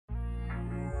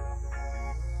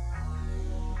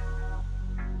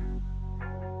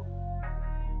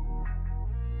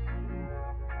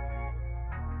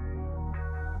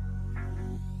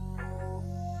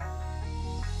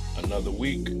another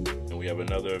week, and we have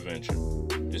another adventure.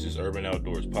 This is Urban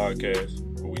Outdoors Podcast,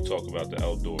 where we talk about the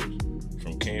outdoors,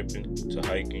 from camping to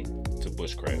hiking to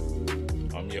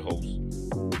bushcraft. I'm your host,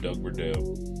 Doug Burdell,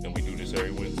 and we do this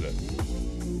every Wednesday.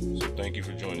 So thank you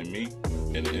for joining me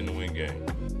and the In the Wind gang.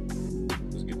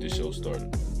 Let's get this show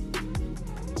started.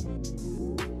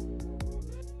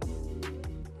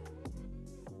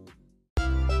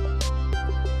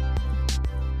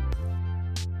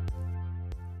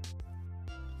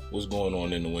 What's going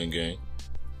on in the Wind gang?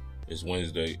 It's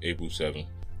Wednesday, April 7th,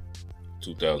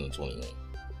 2021.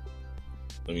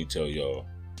 Let me tell y'all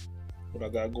what I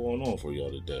got going on for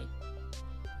y'all today.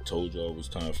 Told y'all it was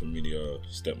time for me to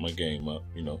step my game up,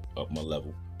 up my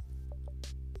level.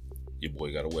 Your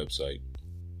boy got a website,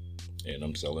 and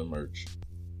I'm selling merch.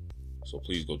 So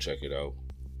please go check it out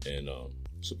and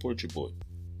support your boy.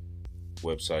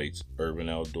 Website's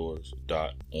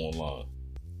urbanoutdoors.online.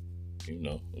 We're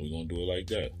going to do it like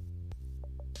that.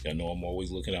 Y'all know I'm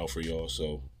always looking out for y'all,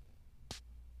 so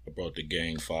I brought the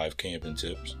gang 5 camping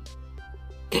tips.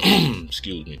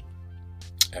 Excuse me.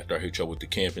 After I hit y'all with the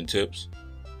camping tips,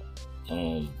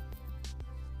 we're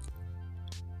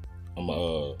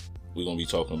gonna be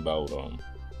talking about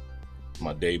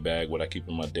my day bag, what I keep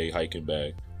in my day hiking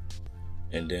bag,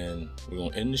 and then we're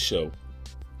gonna end the show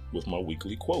with my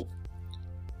weekly quote.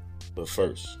 But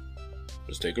first,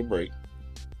 let's take a break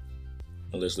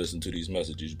and let's listen to these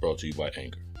messages brought to you by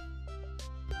Anchor.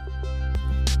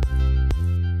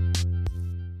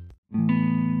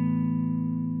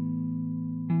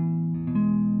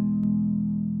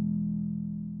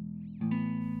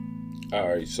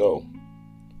 Alright, so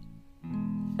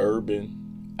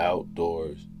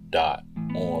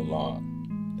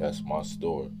urbanoutdoors.online. That's my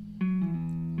store.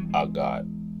 I got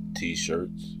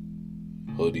t-shirts,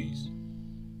 hoodies,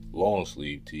 long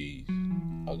sleeve tees.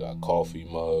 I got coffee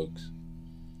mugs.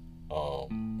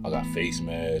 I got face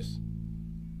masks.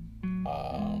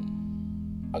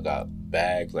 I got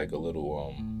bags, like a little,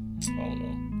 a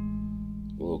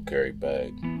little carry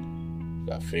bag.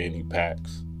 Got fanny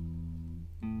packs.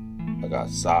 I got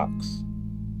socks,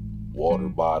 water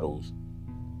bottles,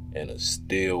 and a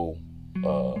steel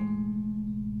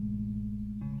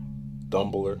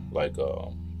tumbler, like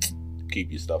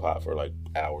keep your stuff hot for like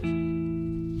hours.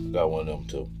 I got one of them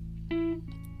too.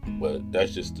 But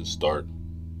that's just to start,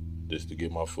 just to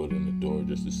get my foot in the door,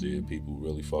 just to see if people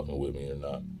really fucking with me or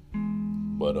not.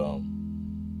 But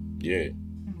yeah,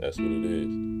 that's what it is.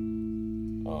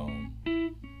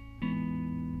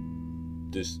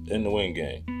 This In the Wind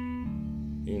gang.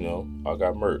 I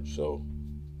got merch, so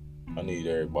I need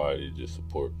everybody to just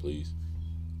support, please.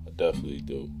 I definitely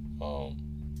do.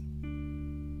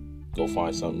 Go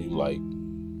find something you like.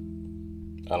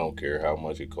 I don't care how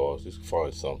much it costs. Just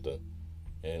find something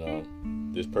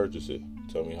and just purchase it.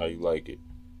 Tell me how you like it.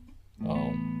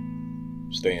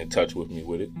 Stay in touch with me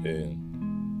with it,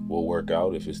 and we'll work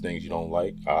out. If it's things you don't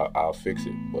like, I'll fix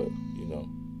it. But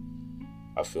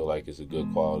I feel like it's a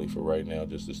good quality for right now,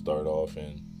 just to start off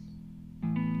and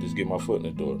just get my foot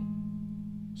in the door.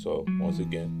 So once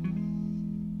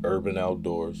again,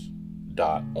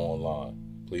 urbanoutdoors.online.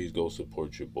 Please go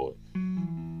support your boy.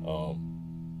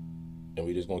 And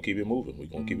we just gonna keep it moving. We're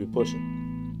gonna keep it pushing.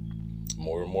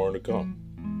 More and more to come.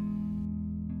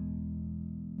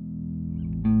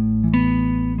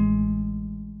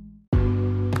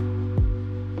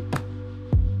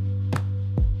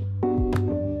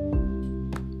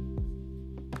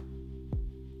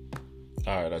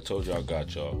 Alright, I told y'all I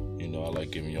got y'all. I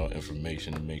like giving y'all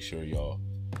information to make sure y'all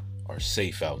are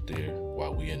safe out there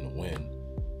while we in the wind.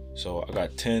 So I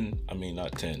got 10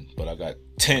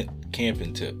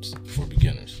 camping tips for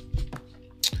beginners.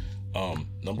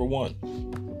 Number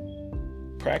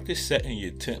 1, practice setting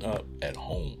your tent up at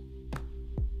home.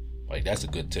 Like, that's a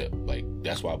good tip. Like,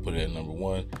 that's why I put it at number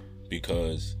 1,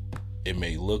 because it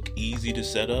may look easy to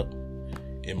set up.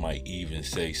 It might even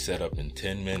say set up in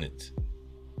 10 minutes.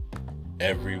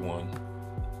 Everyone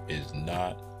is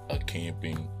not a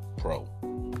camping pro.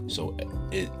 So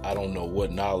I don't know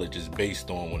what knowledge is based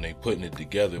on when they putting it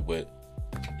together, but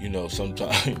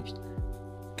sometimes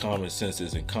common sense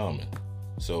isn't common.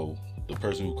 So the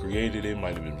person who created it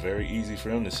might have been very easy for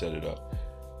him to set it up.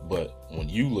 But when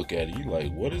you look at it, you're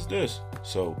like, what is this?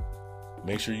 So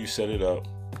make sure you set it up,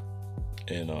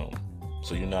 and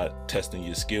so you're not testing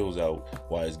your skills out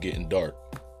while it's getting dark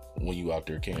when you out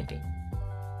there camping.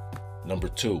 Number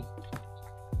 2,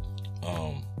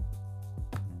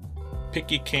 pick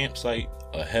your campsite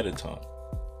ahead of time.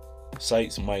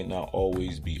 Sites might not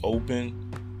always be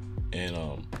open,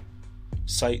 and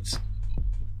sites,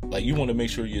 like, you want to make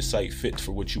sure your site fits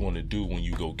for what you want to do when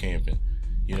you go camping.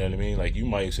 You know what I mean? Like you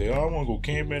might say, oh, I want to go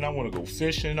camping, I want to go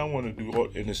fishing, I want to do all,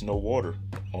 and there's no water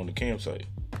on the campsite.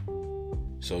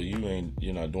 So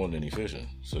you're not doing any fishing.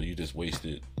 So you just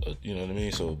wasted, you know what I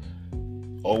mean? So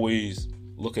always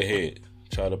look ahead.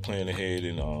 Try to plan ahead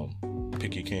and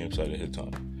pick your campsite ahead of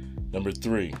time. Number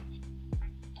 3,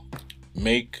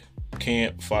 make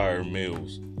campfire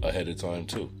meals ahead of time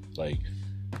too. Like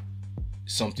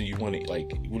something you want to, like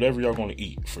whatever y'all going to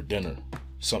eat for dinner,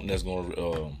 something that's going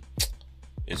to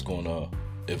it's going to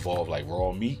involve like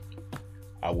raw meat.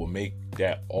 I will make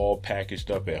that all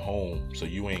packaged up at home so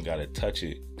you ain't got to touch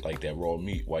it like that raw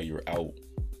meat while you're out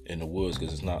in the woods,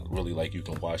 because it's not really like you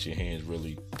can wash your hands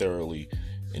really thoroughly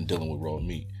in dealing with raw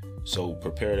meat. So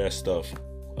prepare that stuff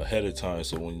ahead of time,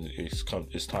 so when it's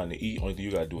time to eat, only thing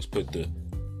you got to do is put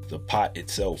the pot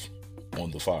itself on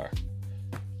the fire.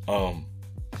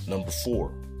 Number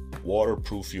 4,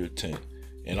 waterproof your tent.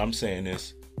 And I'm saying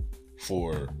this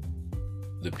for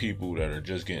the people that are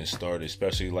just getting started,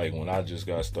 especially like when I just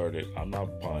got started. I'm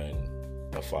not buying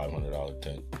a $500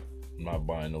 tent. I'm not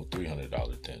buying no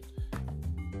 $300 tent.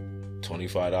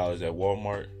 $25 at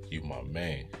Walmart, you my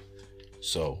man.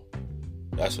 So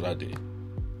that's what I did.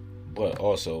 But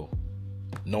also,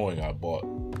 knowing I bought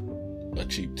a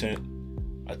cheap tent,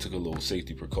 I took a little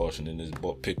safety precaution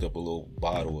and picked up a little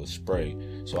bottle of spray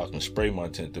so I can spray my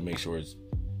tent to make sure it's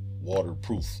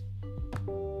waterproof.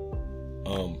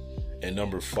 And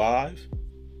number 5,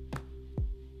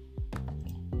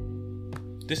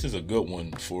 this is a good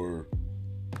one for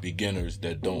beginners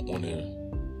that don't want to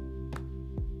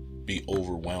be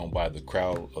overwhelmed by the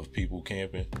crowd of people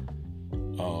camping.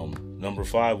 Number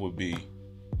 5 would be,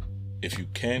 if you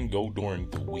can, go during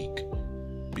the week,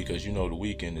 because the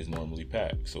weekend is normally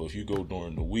packed. So if you go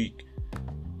during the week,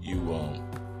 you will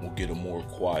get a more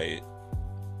quiet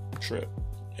trip,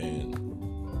 and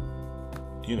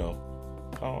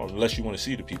unless you want to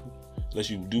see the people, unless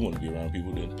you do want to be around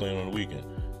people, then plan on the weekend.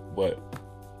 But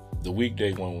the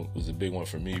weekday one was a big one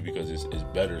for me because it's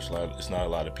better. It's not a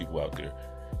lot of people out there,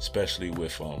 especially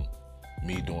with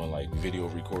me doing like video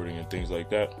recording and things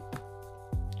like that.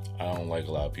 I don't like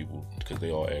a lot of people because they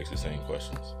all ask the same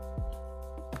questions.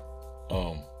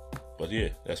 But yeah,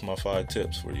 that's my 5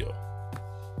 tips for y'all.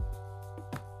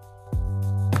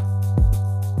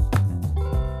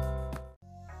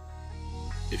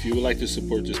 If you would like to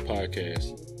support this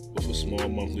podcast with a small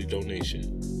monthly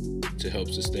donation to help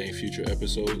sustain future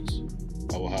episodes,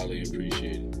 I will highly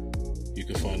appreciate it. You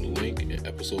can find the link in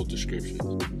episode description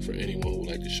for anyone who would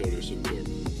like to show their support.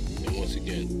 And once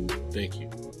again, thank you.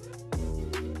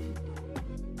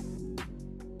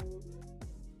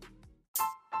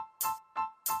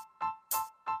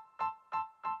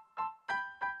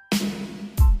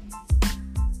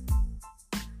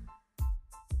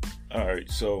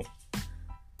 Alright, so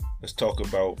let's talk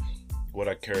about what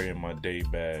I carry in my day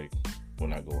bag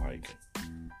when I go hiking.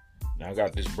 Now I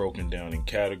got this broken down in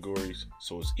categories,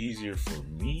 so it's easier for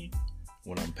me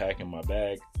when I'm packing my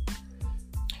bag,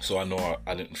 so I know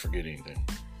I didn't forget anything.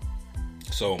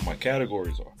 So my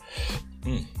categories are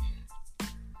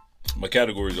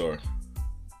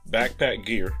backpack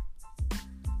gear,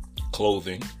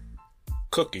 clothing,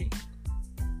 cooking,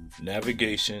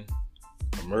 navigation,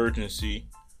 emergency,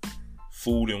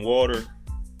 food and water,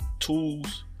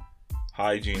 tools,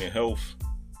 hygiene and health,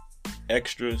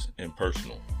 extras, and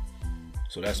personal.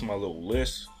 So that's my little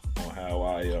list on how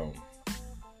I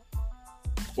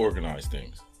organize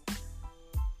things.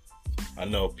 I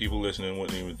know people listening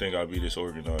wouldn't even think I'd be this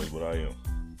organized, but I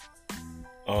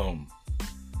am.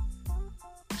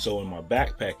 So in my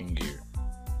backpacking gear,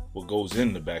 what goes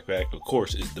in the backpack, of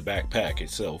course, is the backpack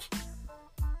itself.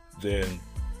 Then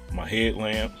my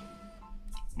headlamp,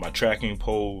 my tracking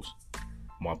poles,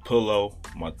 my pillow,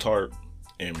 my tarp,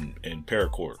 and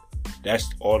paracord. That's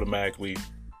automatically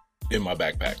in my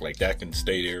backpack. Like that can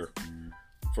stay there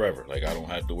forever. Like I don't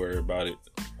have to worry about it.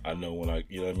 I know when I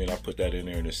put that in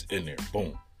there and it's in there.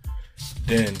 Boom.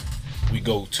 Then we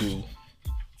go to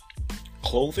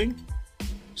clothing.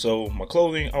 So my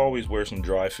clothing, I always wear some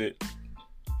dry fit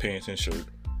pants and shirt.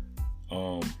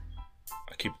 I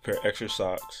keep a pair of extra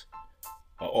socks.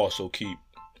 I also keep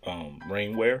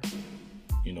rainwear,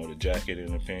 the jacket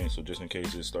and the pants, so just in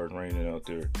case it starts raining out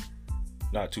there,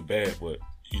 not too bad, but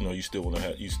you still want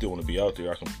to be out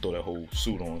there. I can throw that whole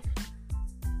suit on.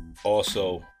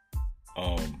 Also,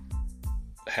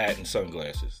 hat and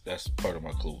sunglasses, that's part of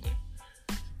my clothing.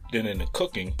 Then in the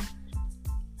cooking,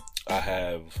 I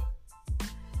have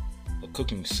a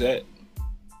cooking set.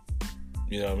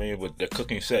 But the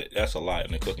cooking set, that's a lot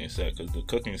in the cooking set, because the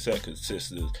cooking set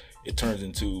it turns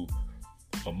into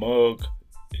a mug,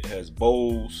 it has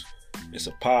bowls, it's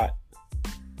a pot,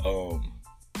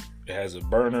 It has a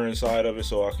burner inside of it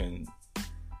so I can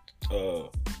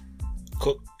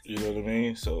cook, you know what I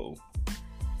mean? So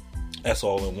that's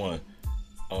all in one.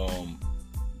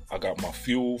 I got my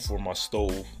fuel for my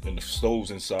stove, and the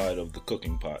stove's inside of the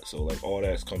cooking pot. So like all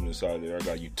that's coming inside there. I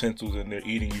got utensils in there,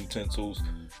 eating utensils.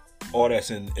 All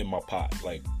that's in my pot.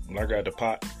 Like when I got the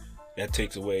pot, that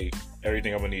takes away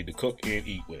everything I'm gonna need to cook and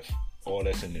eat with. All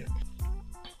that's in there.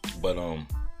 But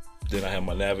then I have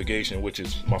my navigation, which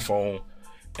is my phone.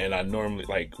 And I normally,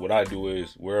 like, what I do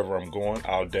is wherever I'm going,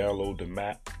 I'll download the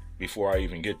map before I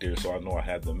even get there, so I know I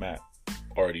have the map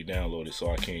already downloaded so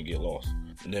I can't get lost.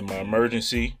 And then my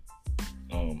emergency,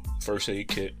 first aid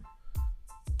kit,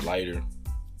 lighter,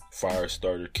 fire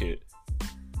starter kit.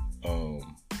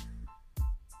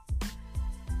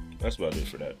 That's about it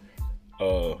for that.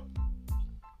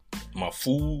 My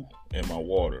food and my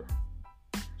water.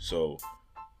 So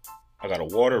I got a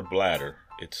water bladder.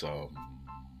 It's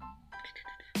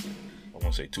I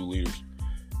want to say 2 liters.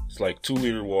 It's like 2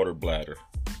 liter water bladder.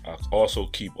 I also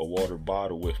keep a water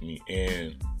bottle with me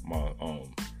and my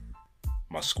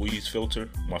squeeze filter,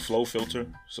 my flow filter.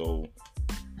 So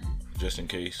just in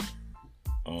case.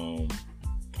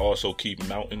 Also keep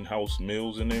Mountain House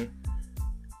meals in there.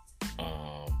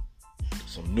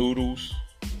 Some noodles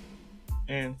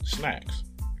and snacks.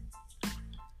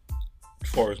 As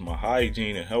far as my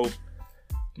hygiene and health,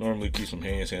 normally keep some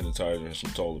hand sanitizer and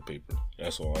some toilet paper.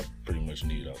 That's all I pretty much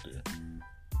need out there.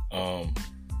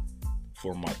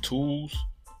 For my tools,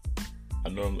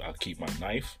 I keep my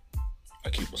knife, I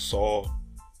keep a saw,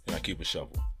 and I keep a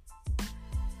shovel.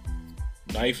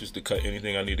 Knife is to cut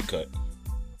anything I need to cut,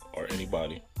 or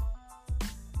anybody.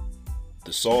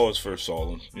 The saw is for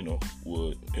sawing,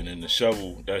 wood. And then the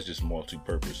shovel, that's just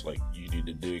multi-purpose. Like, you need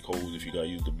to dig holes if you gotta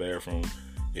use the bathroom.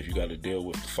 If you gotta deal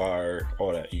with the fire,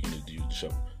 all that, you can just use the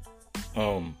shovel.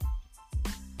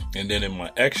 And then in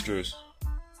my extras,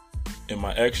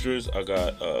 I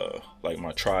got like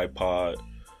my tripod,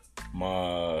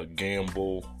 my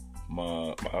gimbal,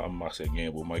 my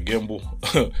gimbal,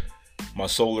 my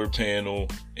solar panel,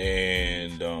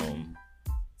 and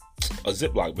a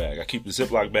Ziploc bag. I keep the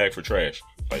Ziploc bag for trash,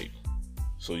 like,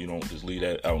 so you don't just leave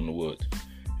that out in the woods.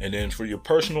 And then for your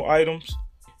personal items,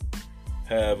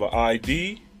 have an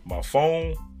ID, my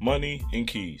phone, money, and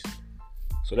keys.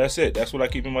 So that's it. That's what I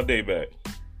keep in my day bag.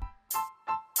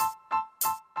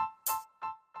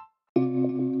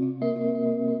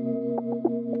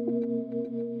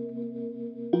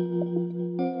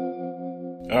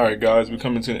 Alright guys, we're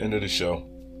coming to the end of the show.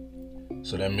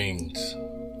 So that means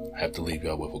I have to leave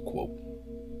y'all with a quote.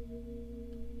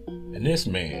 And this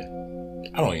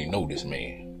man, I don't even know this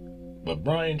man, but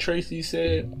Brian Tracy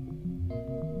said,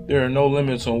 "There are no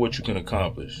limits on what you can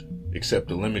accomplish, except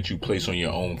the limit you place on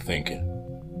your own thinking."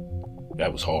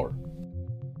 That was hard.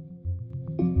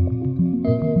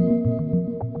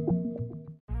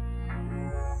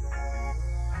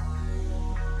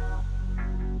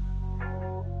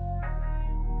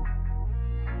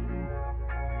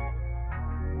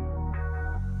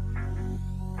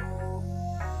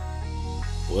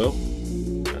 Well,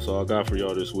 that's all I got for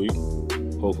y'all this week.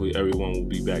 Hopefully everyone will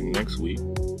be back next week.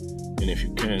 And if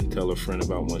you can, tell a friend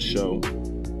about my show.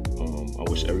 I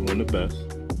wish everyone the best.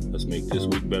 Let's make this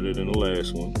week better than the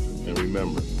last one. And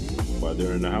remember, while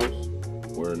they're in the house,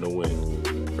 we're in the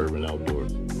wind. Urban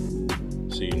Outdoors.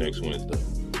 See you next Wednesday.